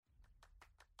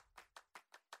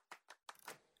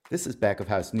This is Back of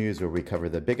House News, where we cover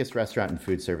the biggest restaurant and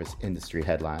food service industry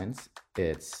headlines.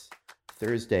 It's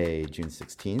Thursday, June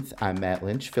 16th. I'm Matt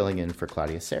Lynch, filling in for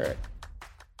Claudia Sarek.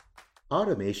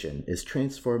 Automation is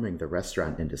transforming the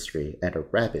restaurant industry at a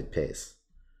rapid pace.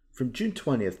 From June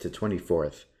 20th to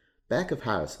 24th, Back of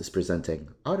House is presenting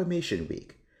Automation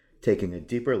Week, taking a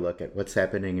deeper look at what's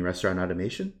happening in restaurant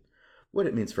automation, what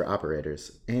it means for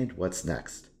operators, and what's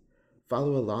next.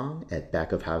 Follow along at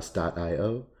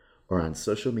backofhouse.io or on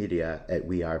social media at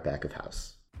We Are Back of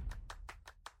House.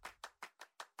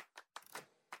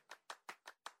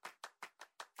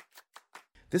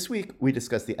 This week, we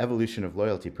discuss the evolution of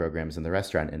loyalty programs in the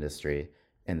restaurant industry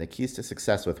and the keys to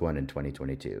success with one in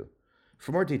 2022.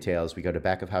 For more details, we go to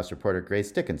Back of House reporter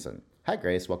Grace Dickinson. Hi,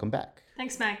 Grace. Welcome back.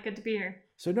 Thanks, Matt. Good to be here.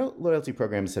 So, I know loyalty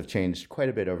programs have changed quite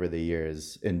a bit over the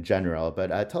years in general, but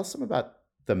tell us some about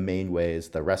the main ways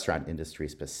the restaurant industry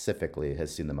specifically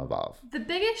has seen them evolve. The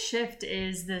biggest shift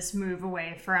is this move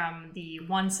away from the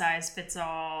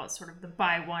one-size-fits-all, sort of the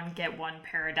buy one, get one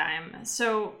paradigm.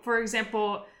 So, for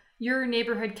example, your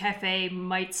neighborhood cafe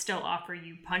might still offer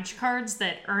you punch cards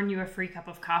that earn you a free cup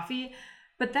of coffee,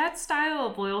 but that style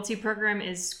of loyalty program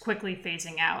is quickly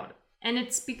phasing out. And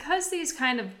it's because these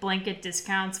kind of blanket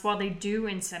discounts, while they do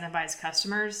incentivize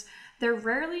customers, they're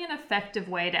rarely an effective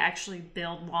way to actually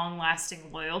build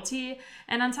long-lasting loyalty.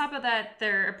 And on top of that,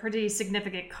 they're a pretty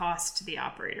significant cost to the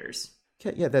operators.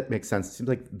 Yeah, that makes sense. It seems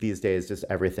like these days just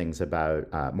everything's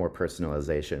about more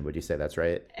personalization. Would you say that's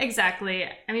right? Exactly.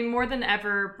 I mean, more than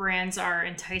ever, brands are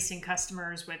enticing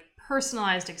customers with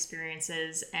personalized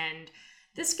experiences, and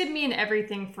this could mean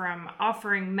everything from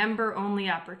offering member-only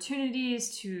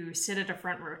opportunities to sit at a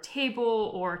front row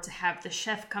table or to have the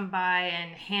chef come by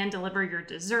and hand deliver your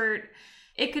dessert.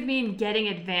 It could mean getting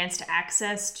advanced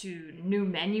access to new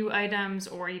menu items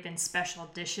or even special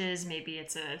dishes. Maybe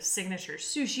it's a signature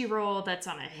sushi roll that's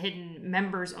on a hidden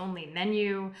members-only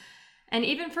menu. And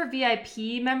even for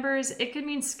VIP members, it could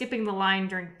mean skipping the line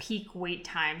during peak wait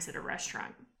times at a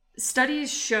restaurant.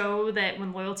 Studies show that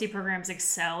when loyalty programs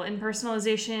excel in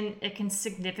personalization, it can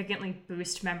significantly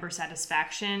boost member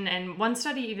satisfaction. And one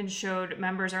study even showed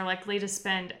members are likely to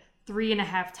spend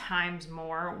 3.5 times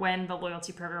more when the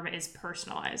loyalty program is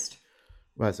personalized.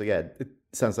 Wow, so yeah, it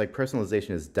sounds like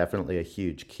personalization is definitely a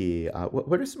huge key.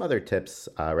 What are some other tips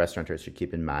restaurateurs should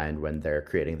keep in mind when they're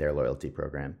creating their loyalty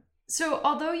program? So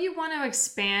although you want to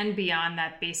expand beyond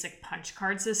that basic punch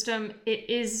card system, it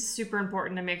is super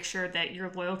important to make sure that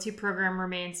your loyalty program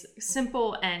remains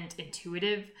simple and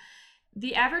intuitive.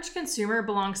 The average consumer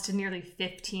belongs to nearly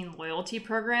 15 loyalty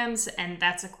programs, and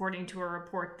that's according to a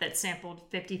report that sampled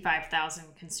 55,000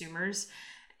 consumers.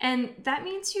 And that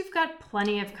means you've got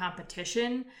plenty of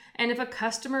competition, and if a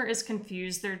customer is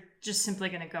confused, they're just simply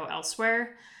going to go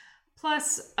elsewhere.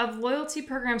 Plus, of loyalty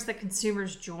programs that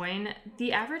consumers join,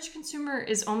 the average consumer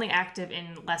is only active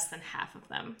in less than half of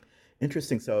them.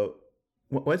 Interesting. So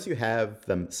once you have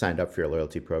them signed up for your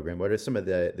loyalty program, what are some of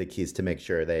the keys to make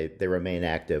sure they remain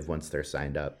active once they're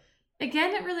signed up?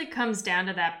 Again, it really comes down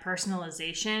to that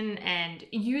personalization and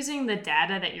using the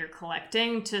data that you're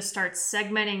collecting to start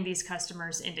segmenting these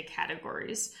customers into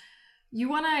categories. You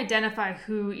want to identify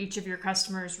who each of your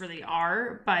customers really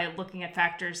are by looking at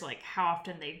factors like how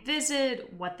often they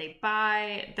visit, what they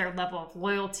buy, their level of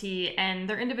loyalty, and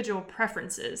their individual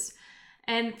preferences.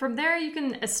 And from there, you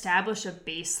can establish a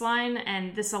baseline,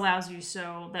 and this allows you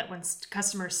so that when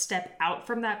customers step out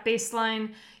from that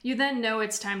baseline, you then know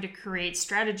it's time to create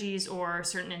strategies or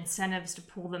certain incentives to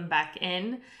pull them back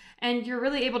in, and you're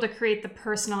really able to create the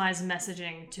personalized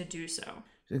messaging to do so.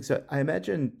 So I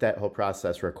imagine that whole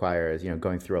process requires,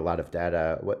 going through a lot of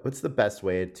data. What's the best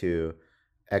way to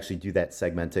actually do that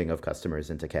segmenting of customers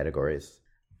into categories?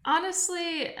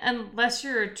 Honestly, unless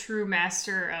you're a true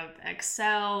master of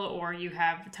Excel or you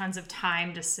have tons of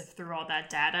time to sift through all that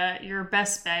data, your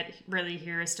best bet really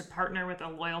here is to partner with a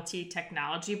loyalty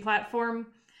technology platform.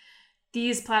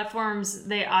 These platforms,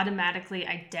 they automatically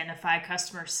identify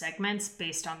customer segments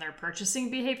based on their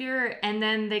purchasing behavior, and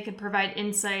then they can provide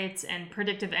insights and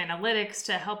predictive analytics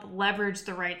to help leverage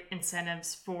the right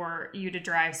incentives for you to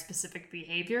drive specific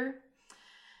behavior.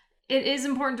 It is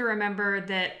important to remember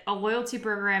that a loyalty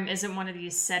program isn't one of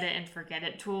these set it and forget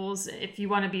it tools. If you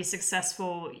want to be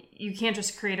successful, you can't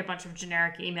just create a bunch of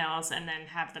generic emails and then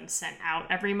have them sent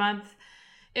out every month.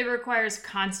 It requires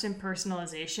constant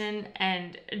personalization,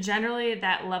 and generally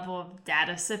that level of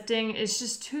data sifting is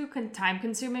just too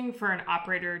time-consuming for an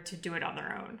operator to do it on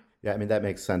their own. Yeah, I mean, that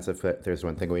makes sense. If there's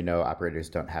one thing we know operators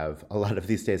don't have a lot of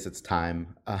these days, it's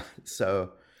time.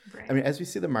 Right. I mean, as we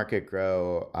see the market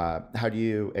grow, how do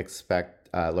you expect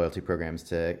loyalty programs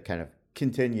to kind of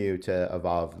continue to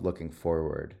evolve looking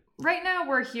forward? Right now,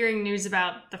 we're hearing news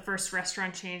about the first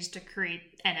restaurant chains to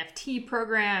create NFT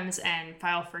programs and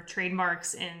file for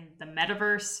trademarks in the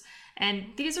metaverse. And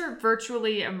these are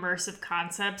virtually immersive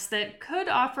concepts that could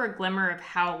offer a glimmer of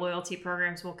how loyalty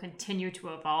programs will continue to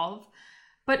evolve.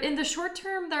 But in the short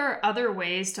term, there are other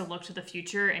ways to look to the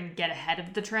future and get ahead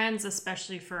of the trends,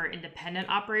 especially for independent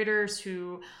operators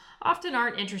who often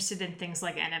aren't interested in things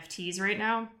like NFTs right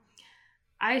now.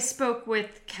 I spoke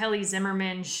with Kelly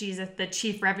Zimmerman. She's the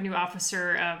Chief Revenue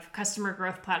Officer of customer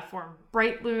growth platform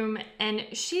Brightloom, and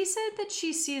she said that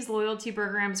she sees loyalty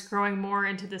programs growing more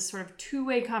into this sort of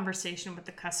two-way conversation with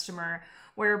the customer,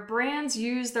 where brands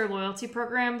use their loyalty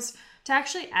programs to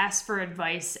actually ask for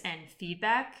advice and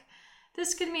feedback.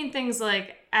 This could mean things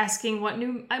like asking what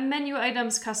new menu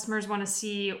items customers want to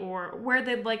see or where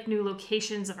they'd like new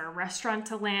locations of a restaurant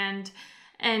to land.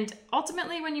 And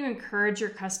ultimately, when you encourage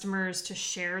your customers to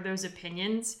share those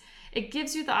opinions, it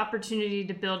gives you the opportunity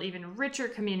to build even richer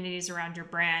communities around your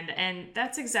brand. And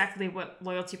that's exactly what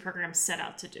loyalty programs set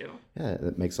out to do. Yeah,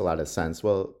 that makes a lot of sense.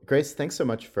 Well, Grace, thanks so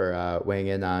much for weighing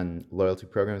in on loyalty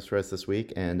programs for us this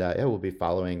week. And yeah, we'll be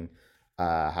following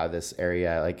how this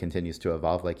area continues to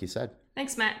evolve, like you said.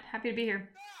 Thanks, Matt. Happy to be here.